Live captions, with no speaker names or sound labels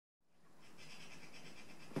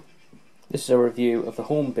This is a review of the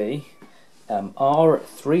Hornby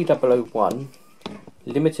R3001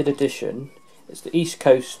 limited edition. It's the East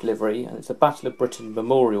Coast livery and it's a Battle of Britain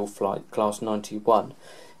Memorial Flight Class 91.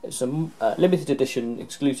 It's a limited edition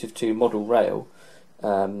exclusive to Model Rail,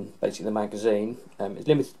 basically the magazine. It's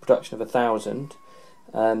limited production of 1,000.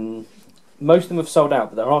 Most of them have sold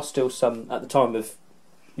out, but there are still some at the time of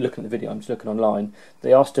looking at the video. I'm just looking online.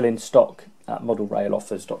 They are still in stock at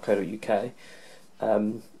modelrailoffers.co.uk.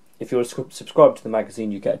 If you're subscribed to the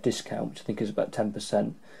magazine, you get a discount, which I think is about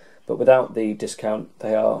 10%. But without the discount,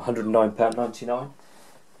 they are £109.99.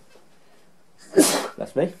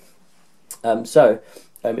 That's me.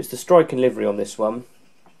 It's the striking livery on this one.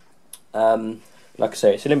 Like I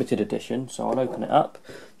say, it's a limited edition, so I'll open it up,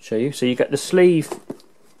 show you. So you get the sleeve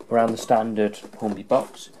around the standard Hornby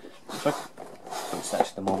box. It's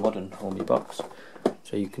actually the more modern Hornby box.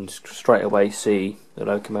 So you can straight away see the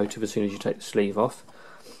locomotive as soon as you take the sleeve off.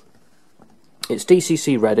 It's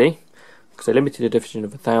DCC ready, because a limited edition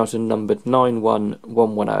of 1,000, numbered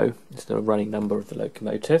 91110 is the running number of the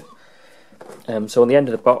locomotive. So on the end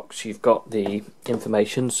of the box you've got the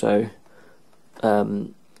information, so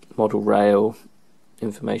model rail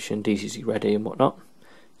information, DCC ready and whatnot.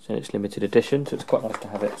 So it's limited edition, so it's quite nice to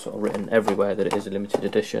have it sort of written everywhere that it is a limited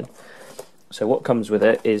edition. So what comes with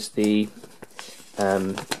it is the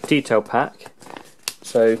detail pack.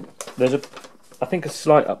 So there's I think a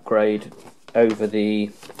slight upgrade over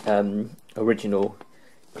the original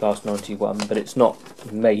Class 91, but it's not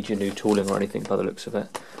major new tooling or anything by the looks of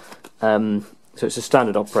it. So it's a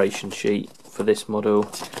standard operation sheet for this model.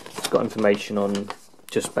 It's got information on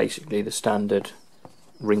just basically the standard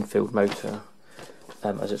ring-filled motor,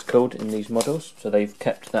 as it's called in these models. So they've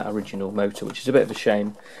kept that original motor, which is a bit of a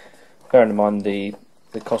shame. Bearing in mind the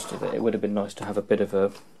cost of it, it would have been nice to have a bit of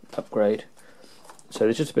a upgrade. So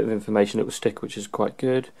there's just a bit of information that will stick, which is quite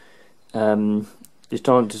good. It's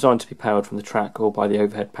designed to be powered from the track or by the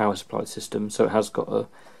overhead power supply system, so it has got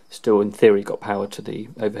still in theory got power to the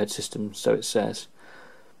overhead system, so it says.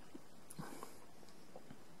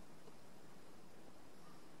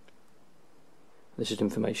 This is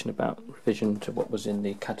information about revision to what was in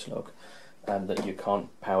the catalogue, and that you can't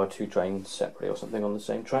power two trains separately or something on the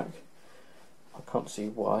same track. I can't see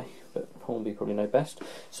why, but Hornby probably know best.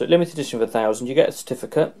 So limited edition of 1,000, you get a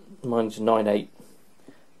certificate. Mine's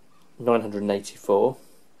 984.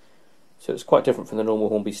 So it's quite different from the normal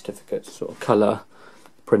Hornby certificates, sort of colour,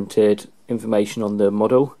 printed, information on the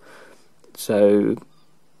model. So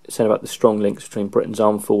it's saying about the strong links between Britain's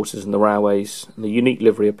armed forces and the railways, and the unique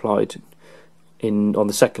livery applied on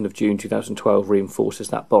the 2nd of June 2012 reinforces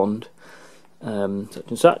that bond, such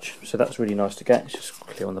and such. So that's really nice to get. It's just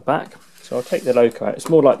clear on the back. So I'll take the loco out. It's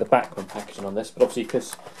more like the background packaging on this, but obviously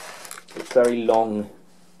because it's very long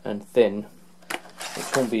and thin, which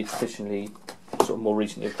Hornby traditionally, sort of more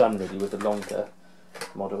recently, have done really with the longer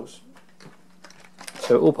models.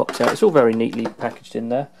 So it all pops out. It's all very neatly packaged in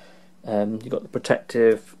there. You've got the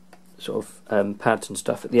protective sort of pads and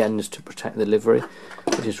stuff at the ends to protect the livery,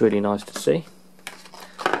 which is really nice to see.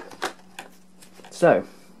 So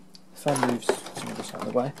if I move some of this out of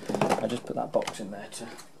the way, I just put that box in there to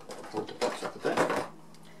hold the box up a bit.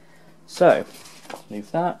 So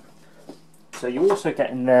move that. So you also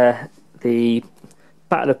get in there the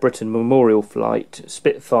Battle of Britain Memorial Flight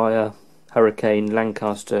Spitfire, Hurricane,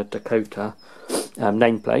 Lancaster, Dakota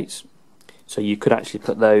nameplates. So you could actually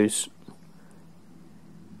put those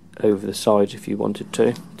over the sides if you wanted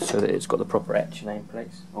to, so that it's got the proper etch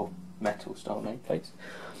nameplates, or metal style nameplates.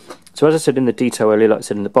 So as I said in the detail earlier, like I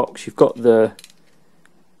said in the box, you've got the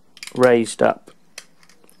raised up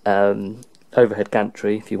overhead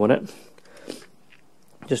gantry if you want it.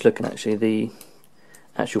 Just looking, actually the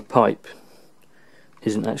actual pipe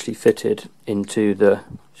isn't actually fitted into the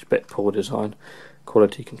bit poor design,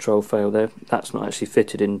 quality control fail there. That's not actually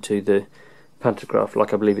fitted into the pantograph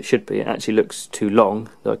like I believe it should be. It actually looks too long,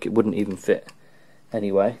 like it wouldn't even fit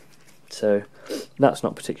anyway. So that's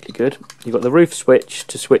not particularly good. You've got the roof switch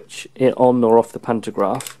to switch it on or off the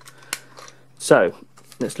pantograph. So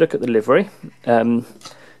let's look at the livery.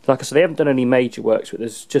 Like I said, they haven't done any major works, but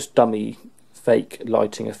there's just dummy fake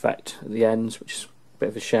lighting effect at the ends, which is a bit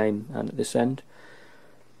of a shame, and at this end.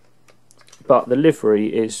 But the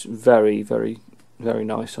livery is very, very, very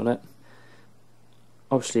nice on it.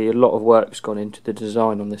 Obviously a lot of work's gone into the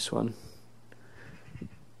design on this one.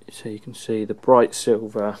 So you can see the bright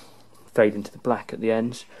silver fade into the black at the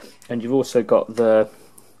ends, and you've also got the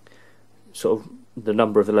sort of the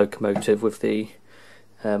number of the locomotive with the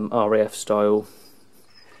RAF style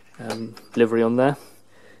livery on there.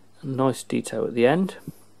 A nice detail at the end.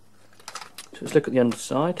 So let's look at the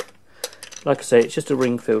underside. Like I say, it's just a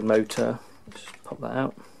ring-filled motor. Just pop that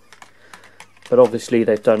out. But obviously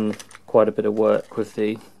they've done quite a bit of work with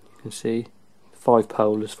the, you can see,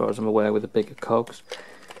 5-pole as far as I'm aware, with the bigger cogs.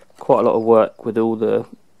 Quite a lot of work with all the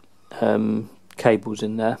cables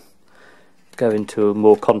in there. Go into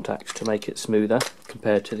more contacts to make it smoother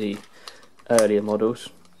compared to the earlier models.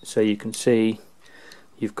 So you can see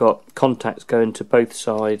you've got contacts going to both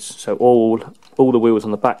sides, so all the wheels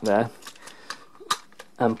on the back there,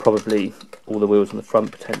 and probably all the wheels on the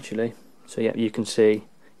front potentially. So yeah, you can see,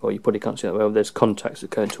 well, you probably can't see that well, there's contacts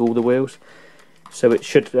that go into all the wheels. So it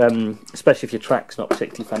should, especially if your track's not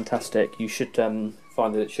particularly fantastic, you should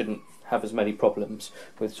find that it shouldn't have as many problems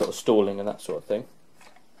with sort of stalling and that sort of thing.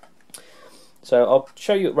 So I'll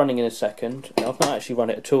show you it running in a second. I've not actually run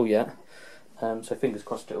it at all yet, so fingers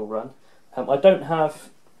crossed it will run. I don't have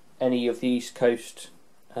any of the East Coast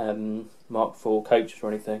Mark IV coaches or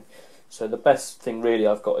anything, so the best thing really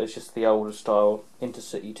I've got is just the older style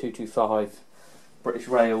Intercity 225 British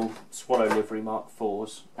Rail Swallow livery Mark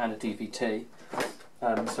IVs and a DVT.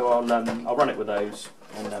 So I'll run it with those,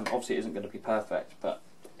 and obviously it isn't going to be perfect, but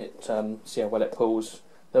it see how well it pulls.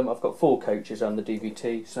 I've got 4 coaches and the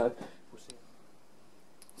DVT, so we'll see.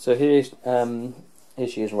 So here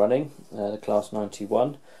she is running the Class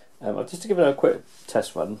 91. Just to give it a quick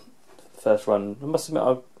test run, first run. I must admit,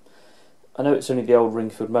 I know it's only the old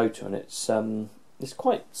ring-filled motor, and it's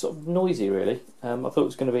quite sort of noisy really. I thought it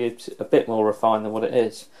was going to be a bit more refined than what it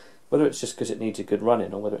is. Whether it's just because it needs a good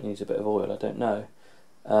running or whether it needs a bit of oil, I don't know.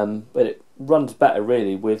 But it runs better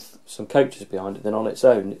really with some coaches behind it than on its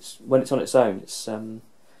own. When it's on its own,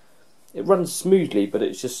 it runs smoothly, but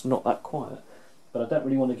it's just not that quiet. But I don't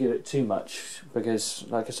really want to give it too much because,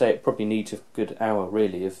 like I say, it probably needs a good hour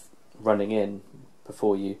really of running in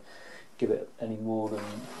before you give it any more than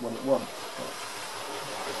what it wants.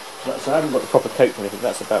 So I haven't got the proper coach or anything.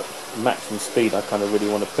 That's about maximum speed I kind of really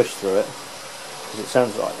want to push through it. Because it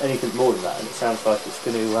sounds like anything more than that, and it sounds like it's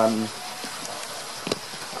going to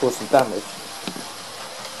cause some damage.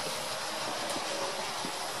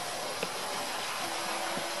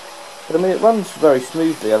 But I mean, it runs very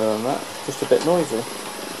smoothly other than that, just a bit noisy.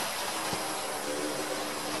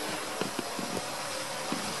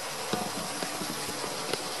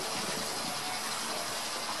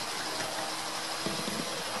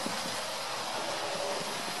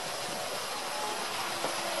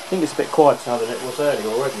 I think it's a bit quieter now than it was earlier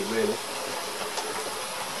already, really.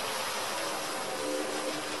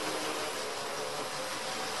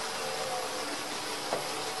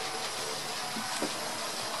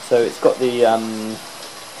 So it's got the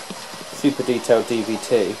super detailed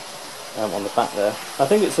DVT on the back there. I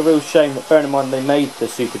think it's a real shame that, bearing in mind they made the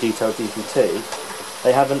super detailed DVT,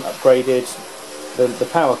 they haven't upgraded the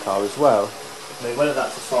power car as well. I mean, whether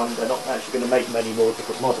that's a sign they're not actually going to make many more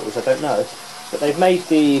different models, I don't know. But they've made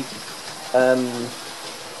the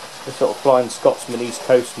sort of Flying Scotsman East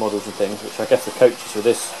Coast models and things, which I guess the coaches for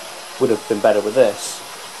this would have been better with this.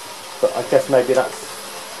 But I guess maybe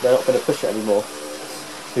they're not going to push it anymore.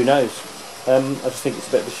 Who knows? I just think it's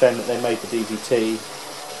a bit of a shame that they made the DVT,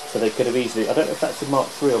 so they could have easily, I don't know if that's a Mark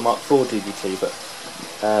III or Mark IV DVT, but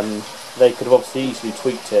they could have obviously easily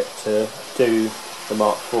tweaked it to do the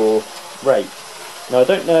Mark IV rate. Now I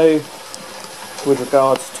don't know with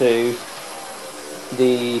regards to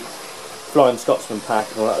the Flying Scotsman pack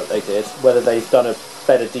and all that they did, whether they've done a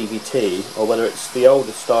better DVT or whether it's the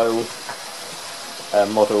older style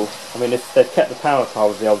model. I mean, if they've kept the power car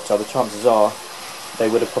with the older style, the chances are they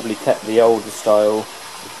would have probably kept the older style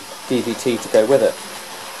DVT to go with it.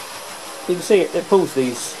 You can see it pulls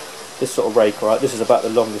this sort of rake, alright. This is about the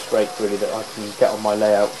longest rake really that I can get on my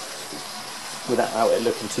layout without it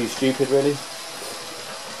looking too stupid really.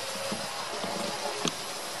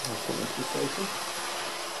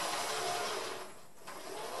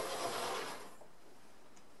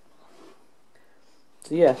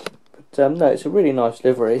 So yeah, but no, it's a really nice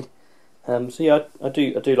livery. So yeah, I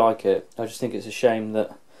do like it. I just think it's a shame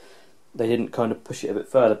that they didn't kind of push it a bit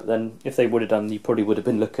further. But then, if they would have done, you probably would have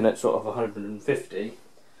been looking at sort of 150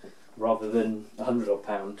 rather than £100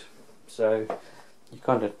 odd. So you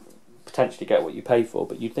kind of potentially get what you pay for.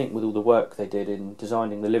 But you'd think with all the work they did in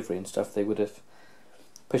designing the livery and stuff, they would have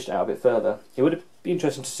pushed it out a bit further. It would be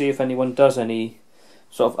interesting to see if anyone does any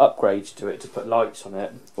sort of upgrades to it, to put lights on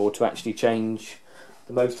it, or to actually change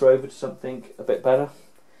the motor over to something a bit better.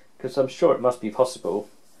 Because I'm sure it must be possible,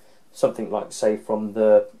 something like, say, from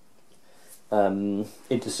the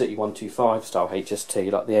Intercity 125 style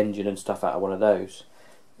HST, like the engine and stuff out of one of those.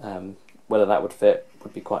 Whether that would fit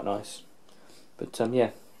would be quite nice. But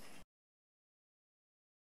yeah,